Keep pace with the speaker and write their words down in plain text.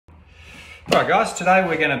Alright guys, today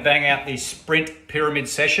we're going to bang out the sprint pyramid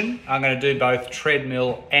session. I'm going to do both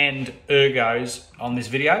treadmill and ergos on this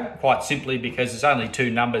video, quite simply because there's only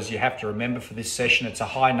two numbers you have to remember for this session. It's a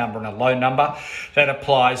high number and a low number. That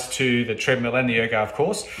applies to the treadmill and the ergo, of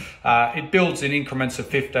course. It builds in increments of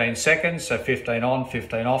 15 seconds, so 15 on,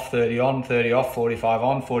 15 off, 30 on, 30 off, 45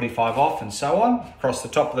 on, 45 off, and so on. Across the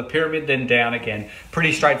top of the pyramid, then down again.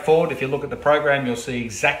 Pretty straightforward. If you look at the program, you'll see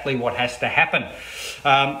exactly what has to happen.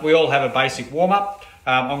 We all have a basic warm-up.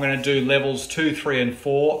 I'm going to do levels 2, 3, and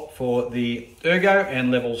 4 for the ergo and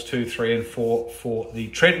levels 2, 3, and 4 for the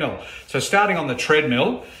treadmill. So starting on the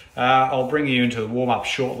treadmill, I'll bring you into the warm-up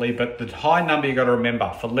shortly, but the high number you got to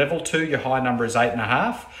remember. For level 2, your high number is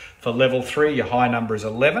 8.5. For level 3, your high number is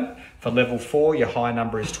 11. For level 4, your high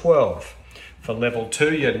number is 12. For level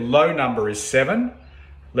 2, your low number is 7.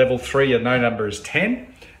 Level 3, your low number is 10.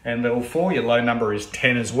 And level 4, your low number is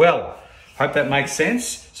 10 as well. Hope that makes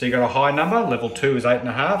sense. So you got a high number, level 2 is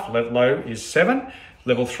 8.5, low is 7.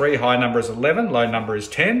 Level 3, high number is 11, low number is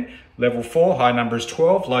 10. Level 4, high number is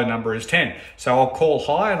 12, low number is 10. So I'll call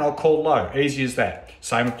high and I'll call low, easy as that.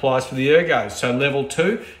 Same applies for the ergos. So level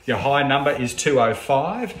 2, your high number is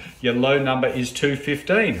 205, your low number is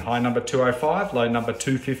 215. High number 205, low number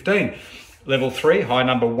 215. Level 3, high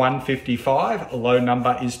number 155, low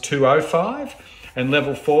number is 205. And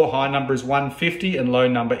level 4, high number is 150 and low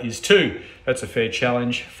number is 2. That's a fair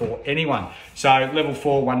challenge for anyone. So level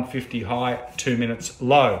 4, 150 high, 2 minutes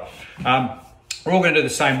low. We're all going to do the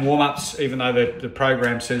same warm-ups, even though the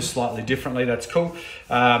program says slightly differently. That's cool.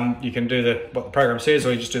 You can do what the program says,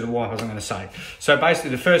 or you just do the warm-up as I'm going to say. So basically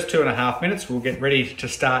the first 2.5 minutes, we'll get ready to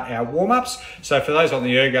start our warm-ups. So for those on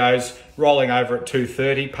the ergos, rolling over at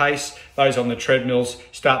 2:30 pace. Those on the treadmills,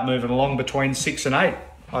 start moving along between 6 and 8.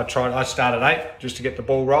 I start at 8 just to get the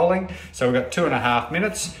ball rolling. So we've got 2.5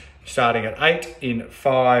 minutes, starting at 8 in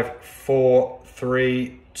 5, 4,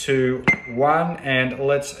 3, 2, 1, and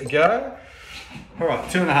let's go. All right,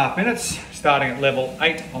 2.5 minutes, starting at level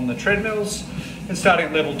 8 on the treadmills, and starting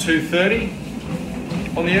at level 230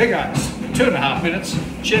 on the ergos. 2.5 minutes,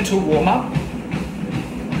 gentle warm up.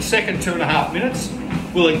 The second 2.5 minutes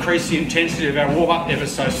will increase the intensity of our warm up ever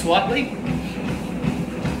so slightly.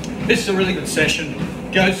 This is a really good session.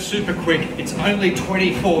 Goes super quick. It's only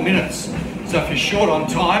 24 minutes. So if you're short on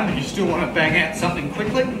time and you still want to bang out something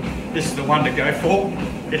quickly, this is the one to go for.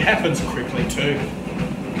 It happens quickly too.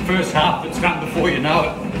 First half, it's done before you know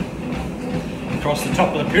it. Across the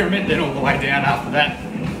top of the pyramid, then all the way down after that.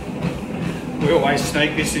 We always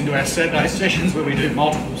sneak this into our Saturday sessions where we do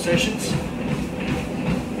multiple sessions.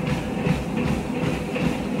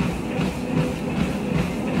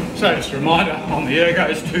 So just a reminder, on the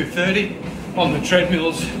ergos 230, on the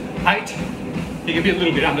treadmills 8. You can be a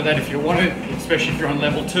little bit under that if you want to, especially if you're on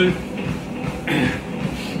level 2.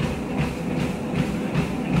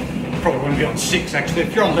 Probably want to be on 6 actually.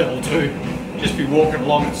 If you're on level 2, just be walking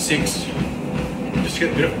along at 6. Just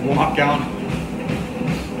get a bit of a warm up going.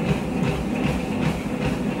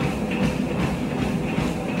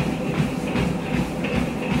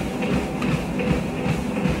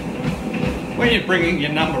 When you're bringing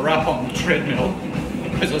your number up on the treadmill,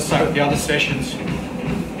 as I say with the other sessions,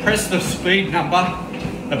 press the speed number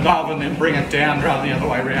above and then bring it down rather than the other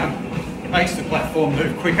way around. Makes the platform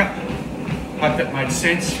move quicker. Hope that made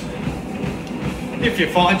sense. If you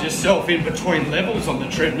find yourself in between levels on the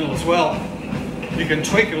treadmill as well, you can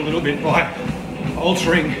tweak it a little bit by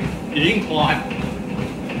altering the incline.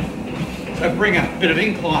 So bring a bit of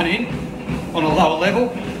incline in on a lower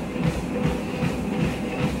level,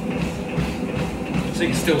 so you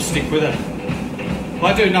can still stick with it.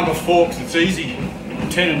 I do number 4 because it's easy.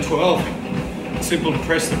 10 and 12. It's simple to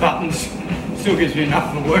press the buttons. Still gives me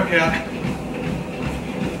enough of a workout.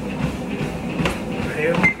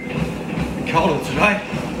 Colder today.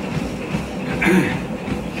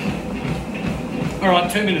 Alright,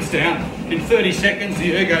 2 minutes down. In 30 seconds,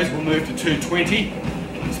 the ergos will move to 220.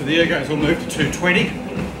 So the ergos will move to 220.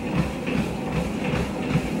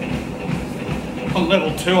 On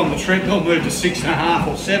level 2 on the treadmill, move to 6.5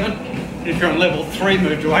 or 7. If you're on level 3,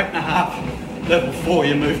 move to 8.5. Level 4,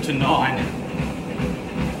 you move to 9.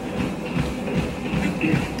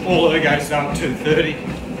 All ergos done at 230.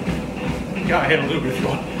 Go ahead a little bit if you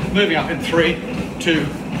want. Moving up in 3, 2,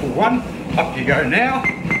 1. Up you go now.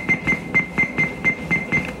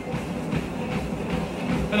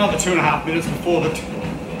 Another 2.5 minutes before the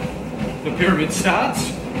pyramid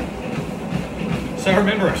starts. So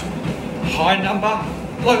remember it. High number,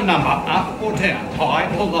 low number, up or down,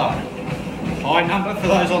 high or low. High number for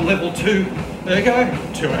those on level 2 ergo,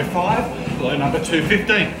 205, low number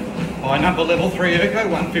 215. High number level 3 ergo,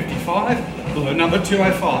 155, low number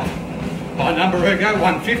 205. High number ergo,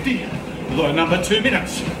 150. Low number, 2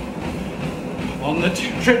 minutes. On the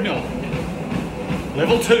treadmill.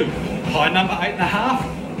 Level 2. High number,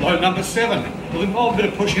 8.5. Low number, 7. Will involve a bit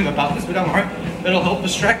of pushing the buttons, but don't worry, that'll help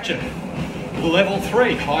distract you. Level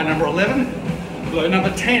 3. High number, 11. Low number,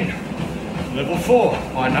 10. Level 4.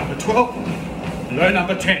 High number, 12. Low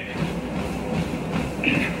number, 10.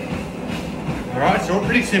 Alright, it's all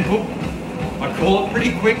pretty simple. I call it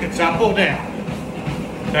pretty quick, it's up or down.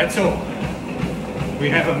 That's all. We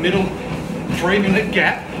have a middle 3-minute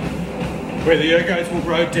gap where the ergos will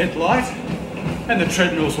grow dead light and the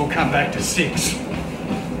treadmills will come back to 6.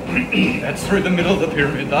 That's through the middle of the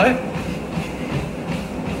pyramid though.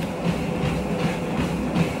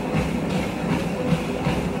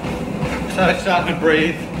 So starting to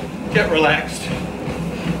breathe, get relaxed.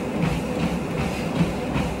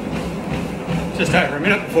 Just over a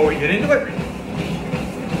minute before we get into it.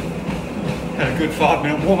 Had a good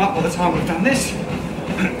 5-minute warm up by the time we've done this.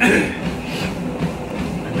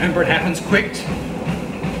 Remember, it happens quick.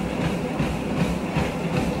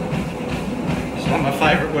 It's one of my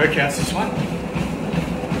favourite workouts, this one.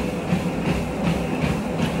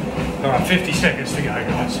 Alright, 50 seconds to go,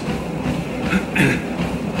 guys.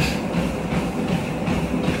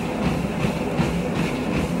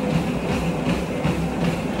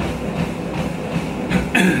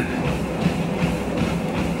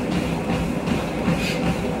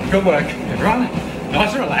 Good work, everyone.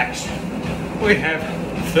 Nice and relaxed. We have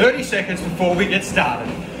 30 seconds before we get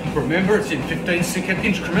started. Remember, it's in 15-second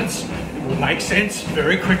increments. It will make sense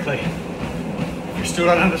very quickly. If you still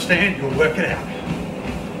don't understand, you'll work it out.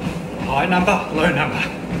 High number, low number.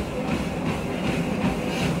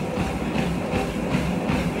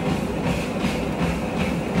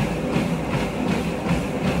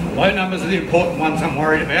 Low numbers are the important ones I'm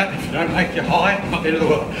worried about. If you don't make your high, not the end of the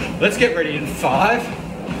world. Let's get ready in 5,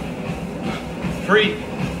 3,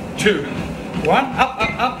 2, 1. Up,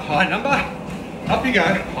 up, up. High number. Up you go.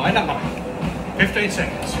 High number. 15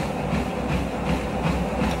 seconds.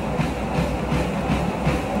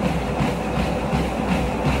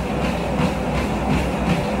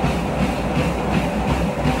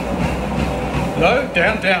 Low.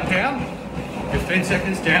 Down, down, down. 15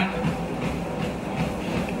 seconds down.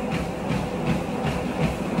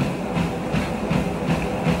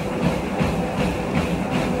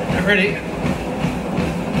 Get ready.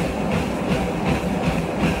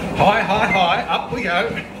 High, high, high, up we go,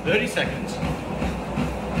 30 seconds.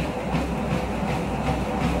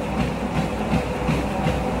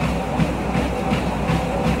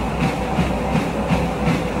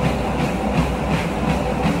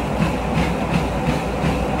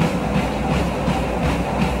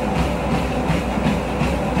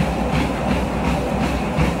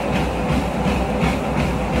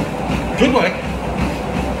 Good work.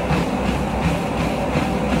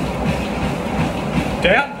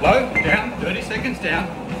 Down, low, down, 30 seconds down.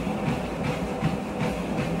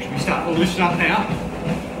 Should we start to loosen up now?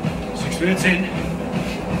 6 minutes in.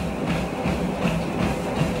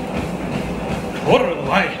 Quarter of the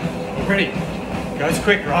way already. Goes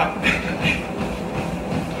quick, right?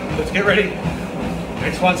 Let's get ready.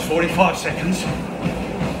 Next one's 45 seconds.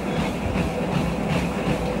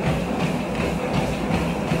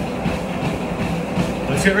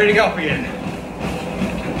 Let's get ready to go up again.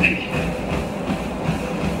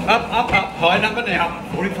 Up, up, up, high number now,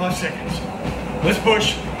 45 seconds. Let's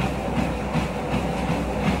push.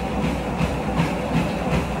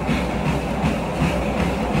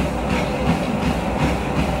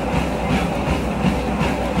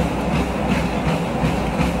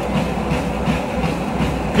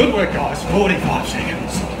 Good work, guys, 45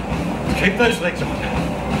 seconds. Let's keep those legs on.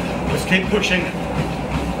 Let's keep pushing.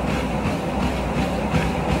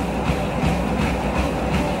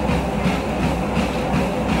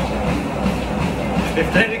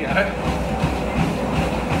 15 to go.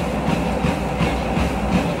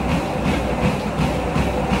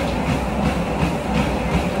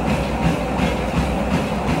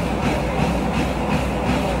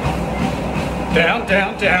 Down,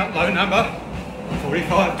 down, down, low number.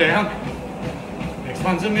 45 down. Next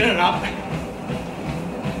one's a minute up.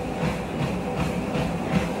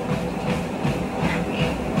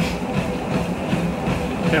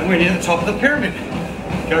 Then we're near the top of the pyramid.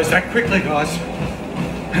 Goes that quickly, guys.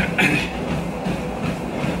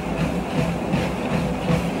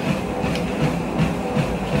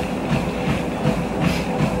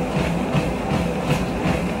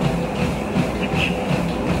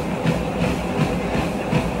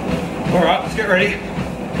 Alright, let's get ready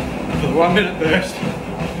for the 1 minute burst.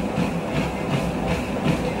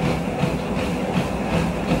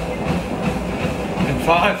 In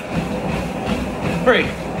 5, 3,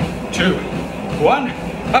 2, 1.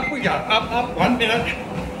 Up we go. Up, 1 minute.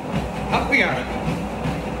 Up we go.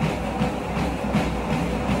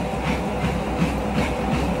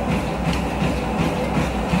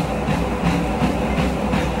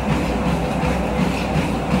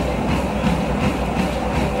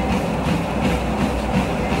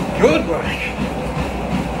 Good work.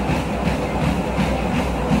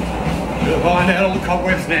 Should have ironed out all the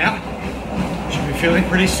cobwebs now. Should be feeling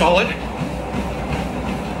pretty solid.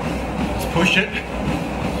 Let's push it.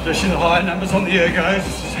 Especially the higher numbers on the ergos.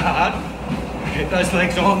 This is hard. Keep those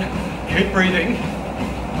legs on. Keep breathing.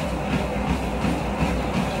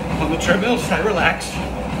 On the treadmill, stay relaxed.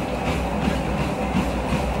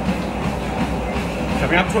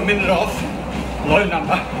 Coming up to a minute off. Low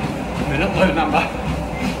number. Minute, low number.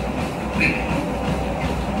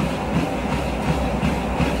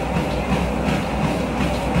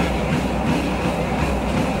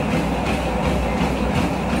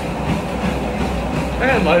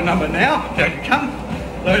 And low number now, down you come.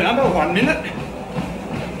 Low number, 1 minute.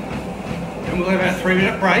 And we'll have our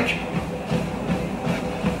 3-minute break.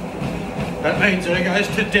 That means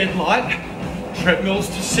ergos to dead light, treadmills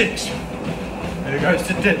to 6. Ergos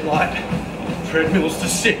to dead light, treadmills to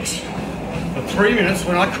 6. For 3 minutes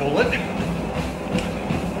when I call it.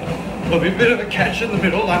 There'll be a bit of a catch in the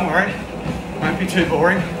middle, don't worry. Won't be too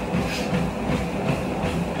boring.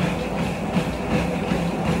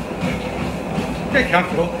 Get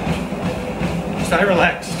comfortable. Stay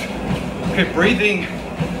relaxed. Keep breathing,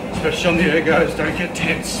 especially on the ergos. Don't get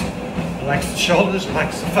tense. Relax the shoulders,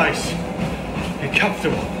 relax the face. Get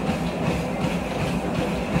comfortable.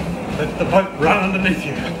 Let the boat run underneath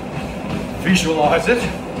you. Visualize it.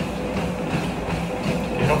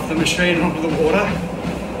 Get off the machine and onto the water.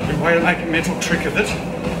 Good way to make a mental trick of it.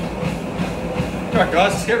 Alright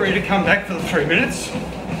guys, let's get ready to come back for the 3 minutes.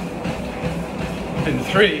 In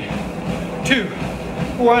 3, 2,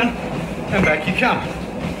 1, and back you come.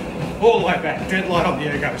 All the way back, dead light on the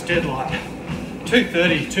ergos, dead light.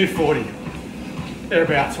 230, 240,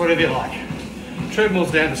 thereabouts, whatever you like.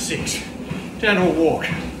 Treadmill's down to 6, down to a walk.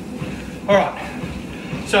 Alright,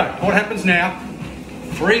 so what happens now?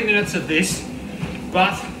 3 minutes of this,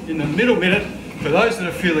 but in the middle minute, for those that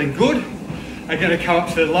are feeling good, are going to come up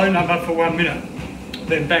to the low number for 1 minute,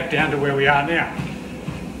 then back down to where we are now.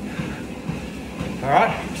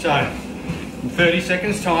 Alright, so in 30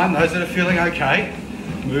 seconds time, those that are feeling okay,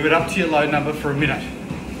 move it up to your low number for a minute.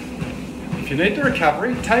 If you need the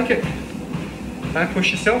recovery, take it. Don't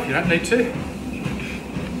push yourself, you don't need to.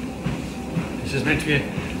 This is meant to be a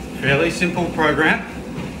fairly simple program.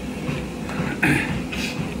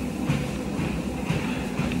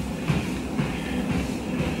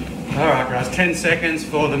 Alright guys, 10 seconds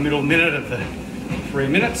for the middle minute of the 3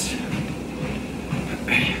 minutes.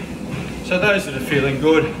 So those that are feeling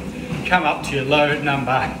good, come up to your low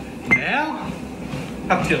number now.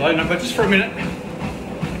 Up to your low number just for a minute.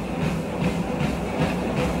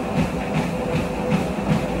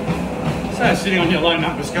 So sitting on your low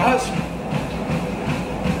numbers guys.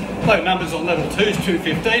 Low numbers on level 2 is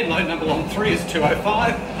 2:15, low number on 3 is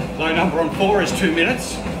 2:05, low number on 4 is 2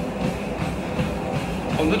 minutes.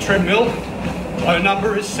 On the treadmill, low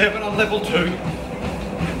number is 7 on level 2,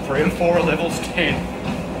 3 and 4 are levels 10,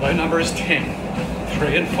 low number is 10,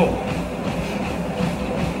 3 and 4.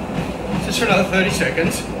 Just for another 30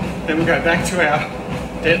 seconds, then we'll go back to our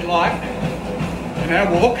dead light and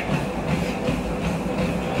our walk.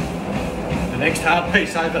 The next hard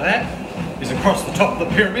piece over that is across the top of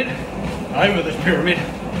the pyramid, over this pyramid.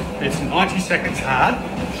 It's 90 seconds hard,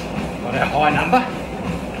 got our high number.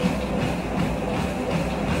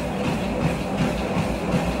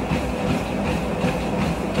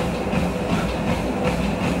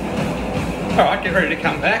 Alright, get ready to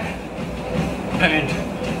come back. And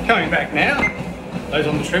coming back now, those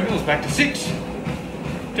on the treadmills back to 6.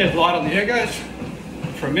 Dead light on the ergos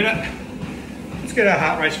for a minute. Let's get our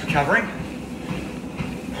heart rates recovering.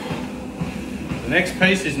 The next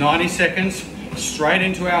piece is 90 seconds straight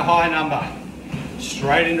into our high number.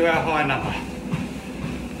 Straight into our high number.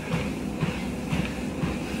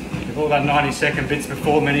 We've all done 90-second bits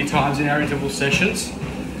before many times in our interval sessions.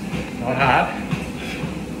 Not hard.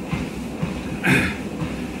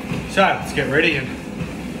 So let's get ready in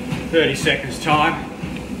 30 seconds time.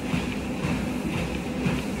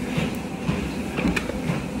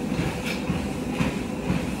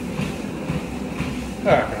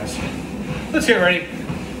 Alright guys, let's get ready.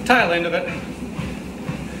 Tail end of it.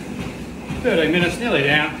 13 minutes, nearly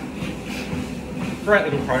down. Great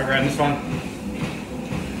little program this one.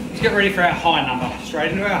 Let's get ready for our high number.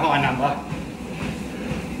 Straight into our high number.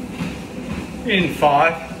 In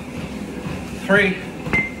 5, 3, 3,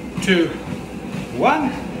 2, 1,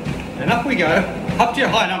 and up we go. Up to your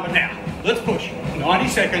high number now. Let's push. 90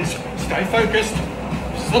 seconds. Stay focused.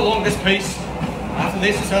 This is the longest piece. After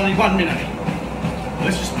this, it's only 1 minute.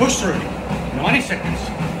 Let's just push through. 90 seconds.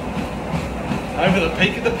 Over the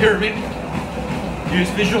peak of the pyramid. Use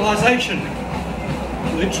visualization.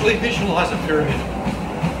 Literally visualize a pyramid.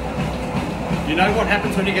 You know what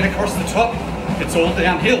happens when you get across the top? It's all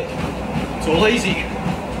downhill. It's all easy.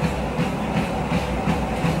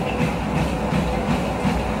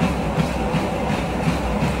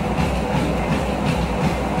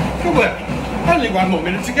 Good work. Only 1 more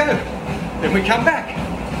minute to go. Then we come back.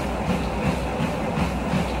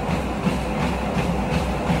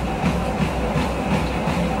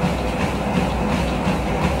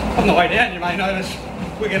 On the way down, you may notice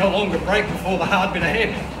we get a longer break before the hard bit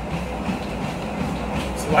ahead.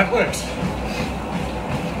 That's the way it works.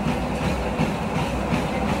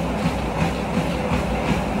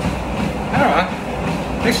 Alright,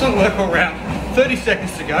 excellent work all round. 30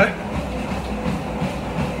 seconds to go.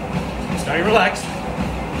 Stay relaxed.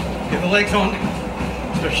 Get the legs on,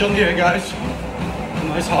 especially on the ergos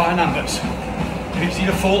and those higher numbers. Easy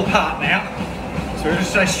to fall apart now, so we're going to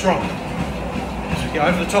stay strong. As we go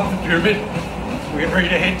over the top of the pyramid, we get ready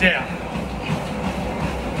to head down.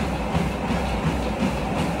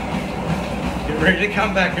 Get ready to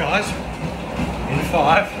come back, guys. In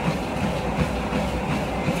 5,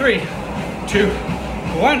 3, 2,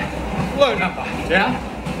 1. Low number, down.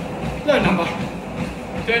 Low number,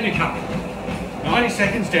 down you come. 90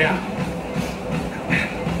 seconds down.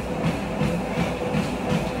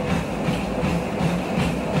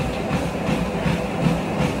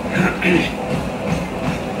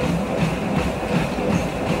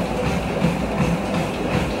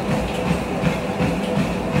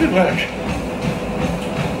 Good work.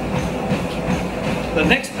 The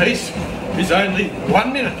next piece is only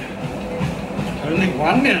 1 minute. Only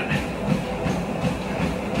 1 minute.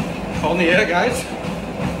 On the ergos,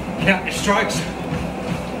 count your strokes.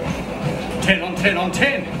 10 on 10 on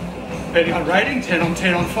 10. Depending on rating, 10 on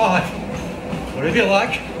 10 on 5. Whatever you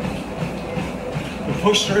like. We'll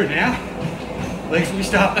push through now. Legs will be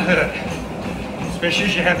starting to hurt. Especially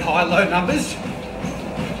as you have high-low numbers.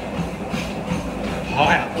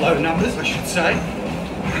 Higher-low numbers, I should say.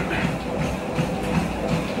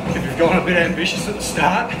 If you've gone a bit ambitious at the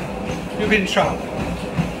start, you'll be in trouble.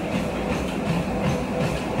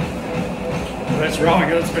 Well, that's rowing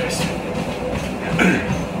at its best.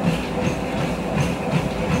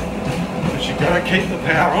 But you've got to keep the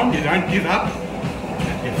power on, you don't give up.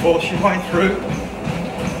 You force your way through.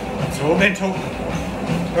 It's all mental.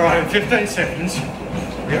 Alright, in 15 seconds,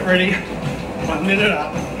 get ready. 1 minute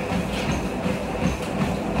up.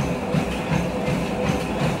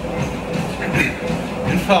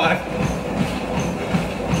 In 5.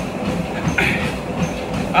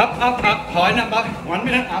 Up, high number, 1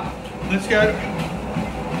 minute up. Let's go.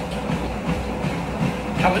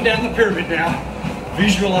 Coming down the pyramid now.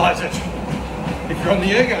 Visualize it. If you're on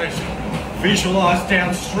the ergos, visualize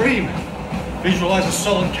downstream. Visualize a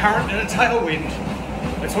solid current and a tailwind.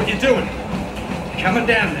 That's what you're doing. You're coming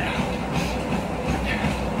down now.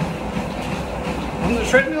 On the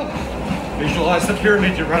treadmill, visualize the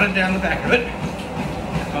pyramid. You're running down the back of it.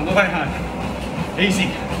 On the way home.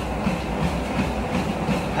 Easy.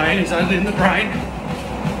 Pain is only in the brain.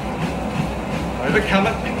 Overcome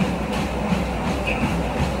it.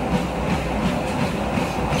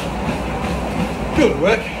 Good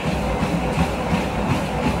work.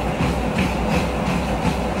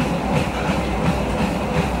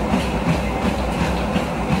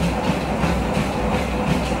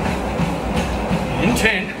 In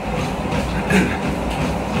 10.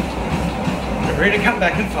 We're ready to come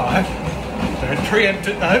back in 5. Don't preempt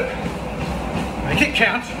it though. Make it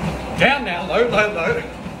count. Down now, low, low, low.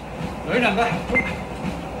 Low number.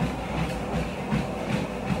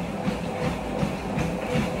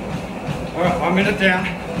 Alright, 1 minute down.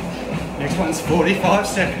 Next one's 45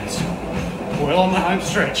 seconds. Well on the home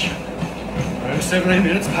stretch. Over 17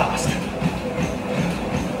 minutes past.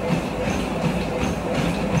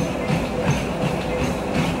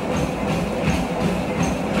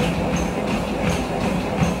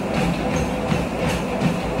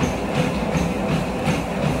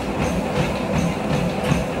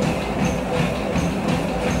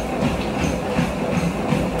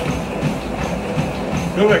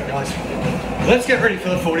 Good work, guys. Let's get ready for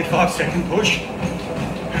the 45-second push.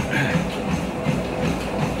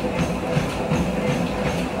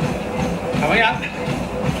 Coming up.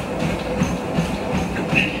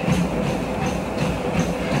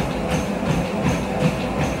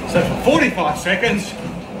 So for 45 seconds,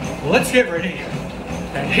 Let's get ready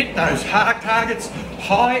and hit those hard targets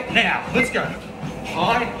high now. Let's go.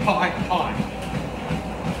 High, high, high.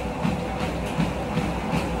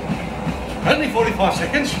 Only 45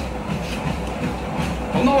 seconds.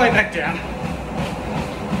 On the way back down.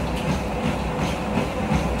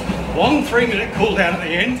 Long 3-minute cool down at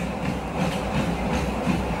the end.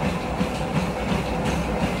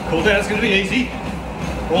 Cool down is going to be easy.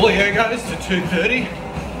 All the ergos to 230.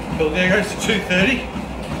 All the ergos to 230.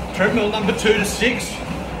 Treadmill number 2 to 6.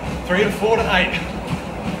 3 to 4 to 8.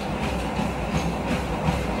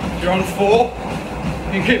 If you're on 4,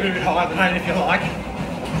 you can keep it a bit higher than 8 if you like.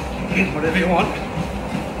 Whatever you want.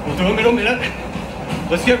 We'll do a middle minute.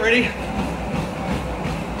 Let's get ready.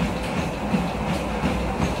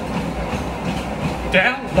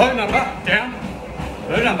 Down, low number, down,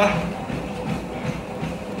 low number.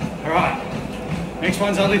 All right, next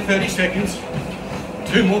one's only 30 seconds.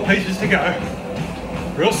 2 more pieces to go.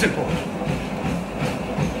 Real simple.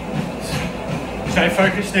 Stay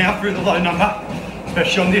focused now through the low number,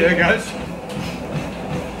 especially on the ergos.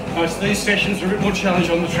 Most of these sessions are a bit more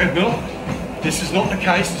challenging on the treadmill. This is not the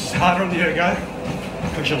case, this is harder on the ergo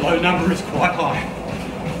because your low number is quite high.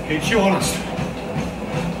 Keeps you honest.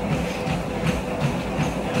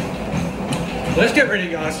 Let's get ready,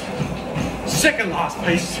 guys. Second last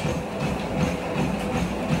piece.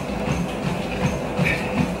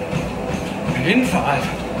 And in 5.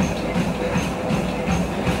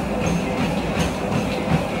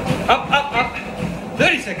 Up, up, up.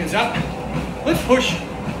 30 seconds up. Let's push.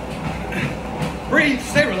 Breathe,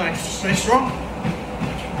 stay relaxed, stay strong.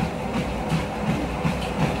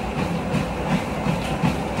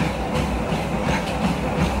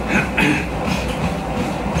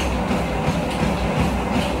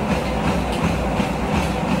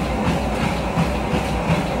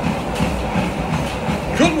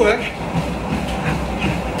 Good work.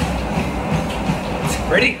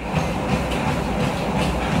 Ready?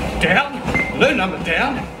 Down, low number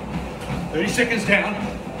down. 30 seconds down.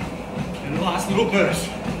 And the last little burst.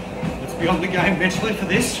 Let's be on the game mentally for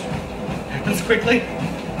this. Happens quickly.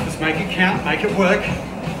 Just make it count, make it work.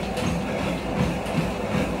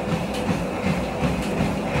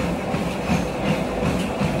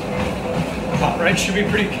 Heart rate should be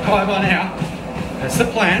pretty high by now. That's the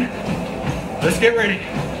plan. Let's get ready.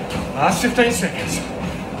 Last 15 seconds.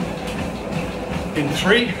 In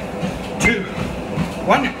 3, 2,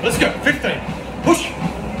 1. Let's go. 15. Push,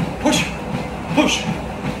 push, push.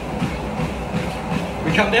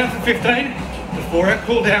 We come down for 15 before our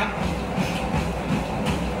cool down.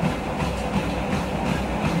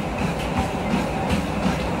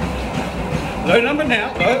 Low number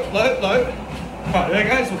now. Low, low, low. Right, there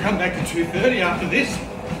goes. We'll come back to 230 after this.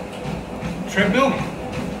 Treadmill.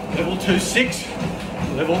 Level 2, 6.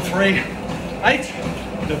 Level 3, 8.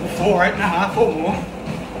 Level 4, 8.5 or more.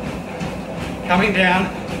 Coming down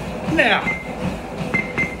now.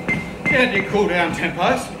 Down to your cool down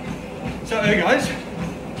tempos. So there goes.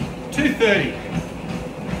 230.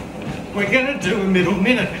 We're going to do a middle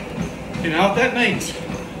minute. You know what that means?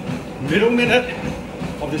 Middle minute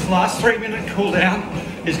of this last 3-minute cool down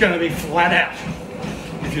is going to be flat out.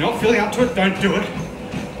 If you're not feeling up to it, don't do it.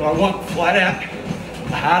 But I want flat out,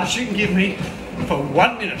 the hardest you can give me for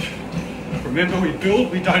 1 minute. Remember, we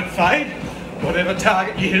build, we don't fade. Whatever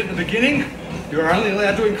target you hit at the beginning, you're only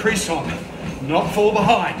allowed to increase on, not fall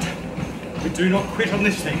behind. We do not quit on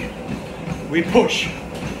this thing. We push.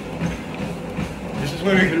 This is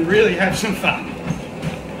where we can really have some fun.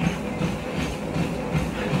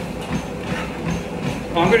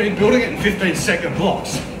 I'm going to be building it in 15-second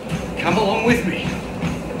blocks. Come along with me.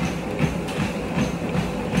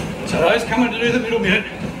 So those coming to do the middle minute,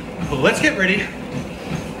 well, let's get ready.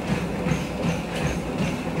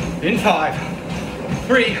 In 5,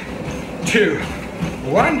 3, 2,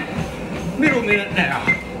 1. Middle minute now.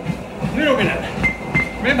 Middle minute.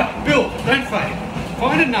 Remember, build, don't fade.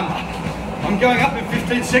 Find a number. I'm going up in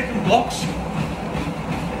 15-second blocks.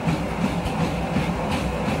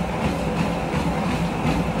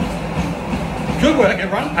 Good work,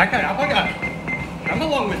 everyone. Okay, up I go. Come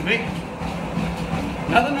along with me.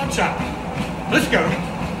 Another notch up. Let's go.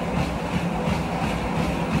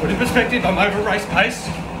 Put in perspective, I'm over race pace.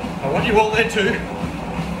 I want you all there too.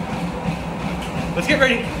 Let's get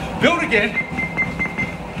ready. Build again.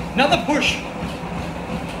 Another push.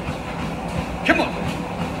 Come on.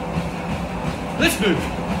 Let's move.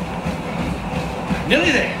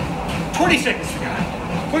 Nearly there. 20 seconds to go.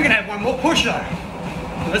 We're going to have one more push though.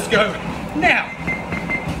 Let's go now.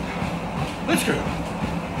 Let's go.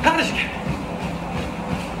 Hard as you can.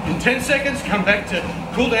 In 10 seconds, come back to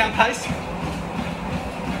cool down pace.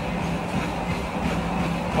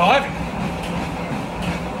 5,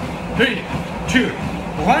 3, 2,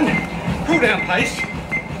 1. Cool down pace.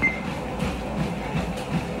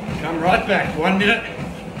 Come right back, 1 minute,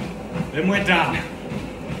 then we're done.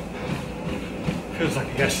 Feels like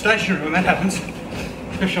you go stationary when that happens,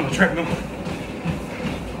 especially on the treadmill.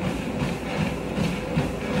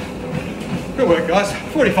 Good work, guys.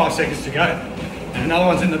 45 seconds to go, and another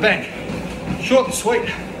one's in the bank. Short and sweet.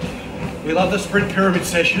 We love the sprint pyramid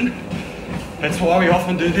session. That's why we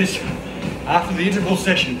often do this after the interval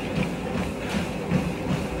session.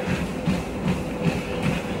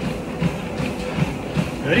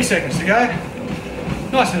 "30 seconds to go.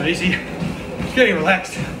 Nice and easy. Just getting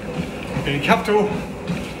relaxed, getting comfortable.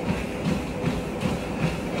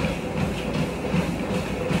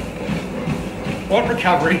 Want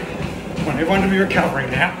recovery. Want everyone to be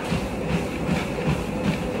recovering now.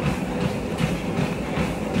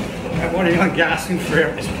 Don't want anyone gasping for air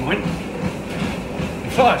at this point.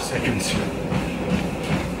 5 seconds.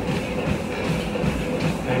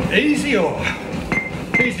 And easy or.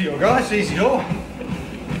 Easy or, guys, easy or.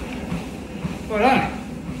 Well done.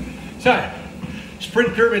 So,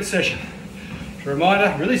 sprint pyramid session. As a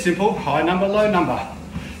reminder, really simple, high number, low number.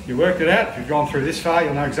 You worked it out. If you've gone through this far,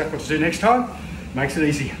 you'll know exactly what to do next time. Makes it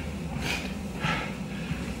easy.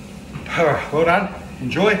 Alright, well done.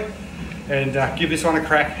 Enjoy. And give this one a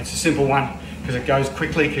crack. It's a simple one because it goes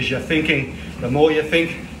quickly because you're thinking. The more you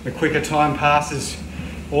think, the quicker time passes.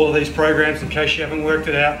 All of these programs, in case you haven't worked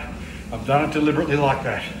it out, I've done it deliberately like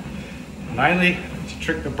that. Mainly to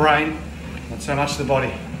trick the brain, not so much the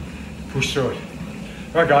body. Push through it.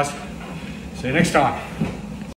 Alright guys, see you next time.